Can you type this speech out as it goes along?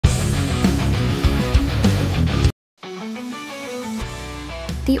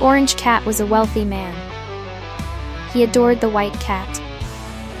The orange cat was a wealthy man. He adored the white cat.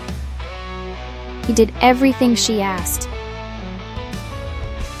 He did everything she asked.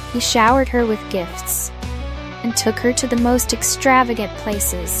 He showered her with gifts and took her to the most extravagant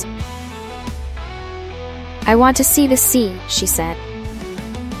places. "I want to see the sea," she said.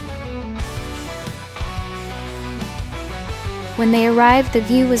 When they arrived, the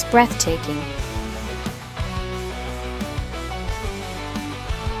view was breathtaking.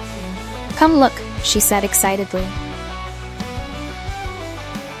 "Come look," she said excitedly.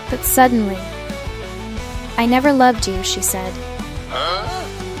 But suddenly, "I never loved you," she said.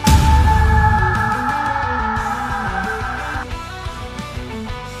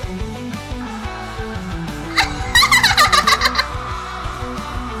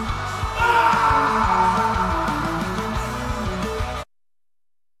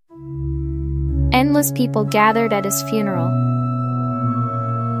 Endless people gathered at his funeral.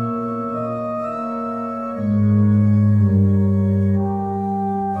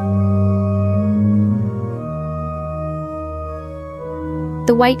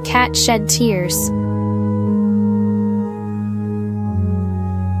 The white cat shed tears.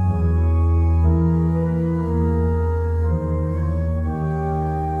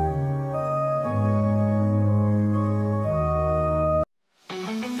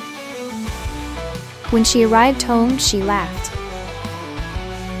 When she arrived home, she laughed.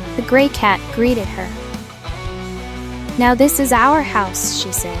 The gray cat greeted her. "Now this is our house,"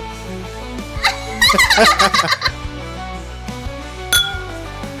 she said.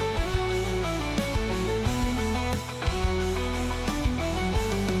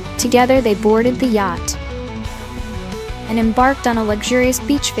 Together they boarded the yacht and embarked on a luxurious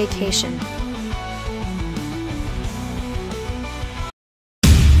beach vacation.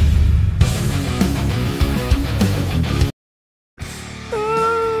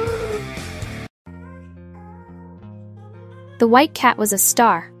 The white cat was a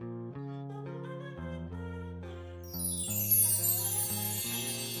star.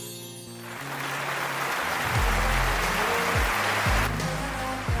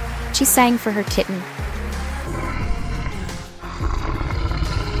 She sang for her kitten.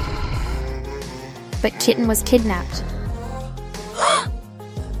 But kitten was kidnapped.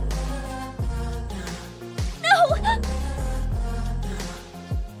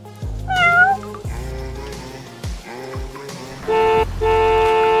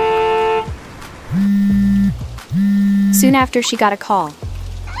 Soon after, she got a call.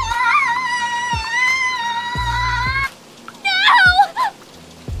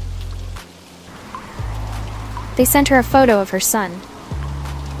 They sent her a photo of her son.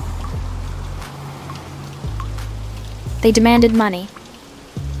 They demanded money.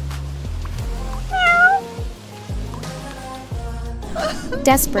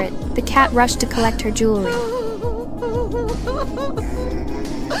 Desperate, the cat rushed to collect her jewelry.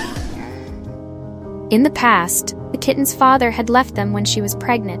 In the past, the kitten's father had left them when she was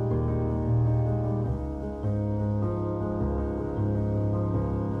pregnant.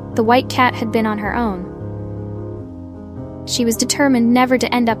 The white cat had been on her own. She was determined never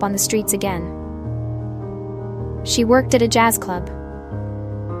to end up on the streets again. She worked at a jazz club,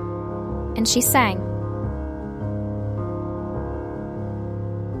 and she sang.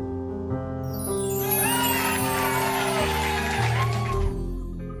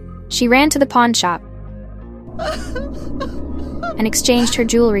 She ran to the pawn shop and exchanged her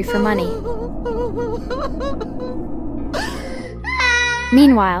jewelry for money.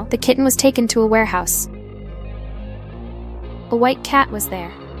 Meanwhile, the kitten was taken to a warehouse. A white cat was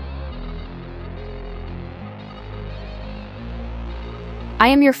there. "I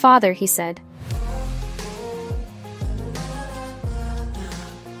am your father," he said.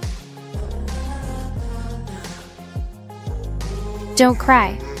 "Don't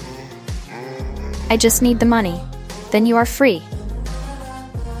cry. I just need the money. Then you are free."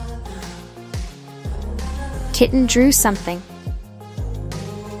 Kitten drew something.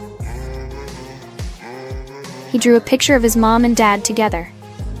 He drew a picture of his mom and dad together.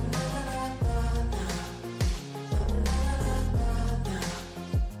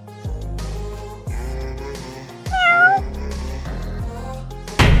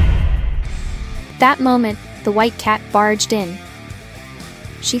 That moment, the white cat barged in.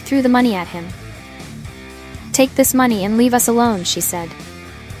 She threw the money at him. "Take this money and leave us alone," she said.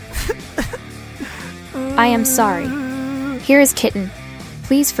 "I am sorry. Here is kitten.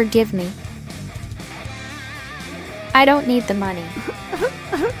 Please forgive me." "I don't need the money.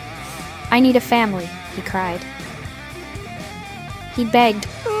 I need a family," he cried. He begged,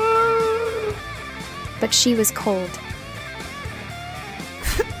 but she was cold.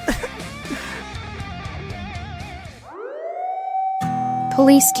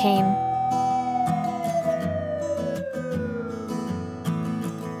 Police came.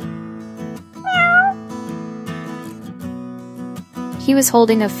 He was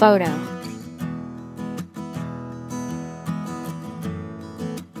holding a photo.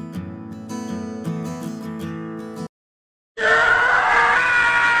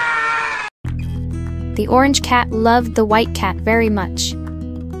 The orange cat loved the white cat very much.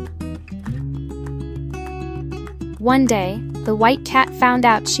 One day, the white cat found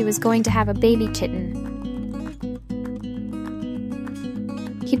out she was going to have a baby kitten.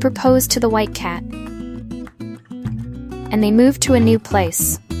 He proposed to the white cat, and they moved to a new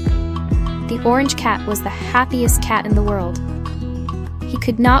place. The orange cat was the happiest cat in the world. He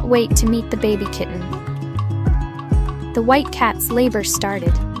could not wait to meet the baby kitten. The white cat's labor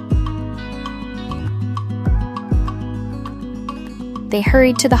started. They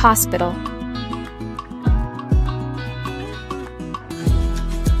hurried to the hospital.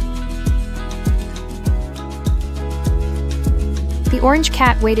 The orange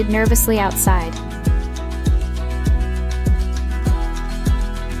cat waited nervously outside.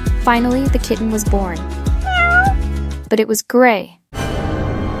 Finally, the kitten was born. But it was gray.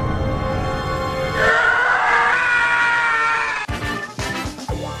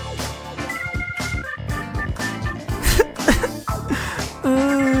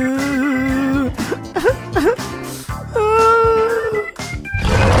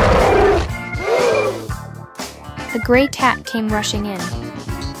 The gray cat came rushing in.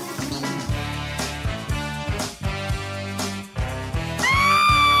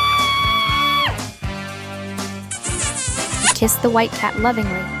 He kissed the white cat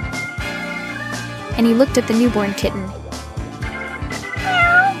lovingly, and he looked at the newborn kitten.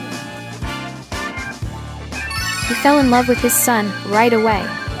 He fell in love with his son right away.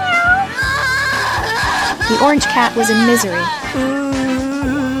 The orange cat was in misery.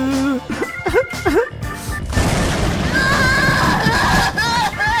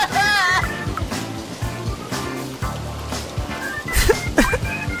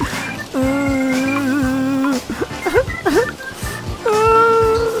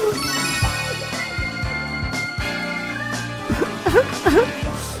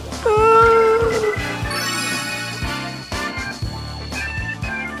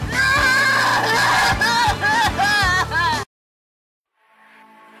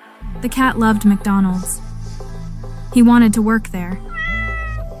 The cat loved McDonald's. He wanted to work there.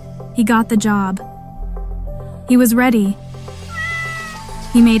 He got the job. He was ready.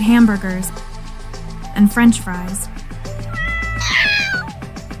 He made hamburgers and French fries.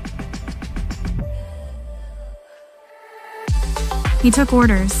 He took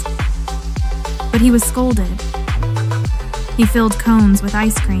orders, but he was scolded. He filled cones with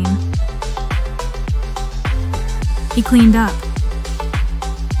ice cream. He cleaned up,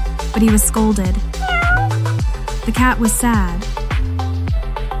 but he was scolded. The cat was sad,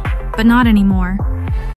 but not anymore.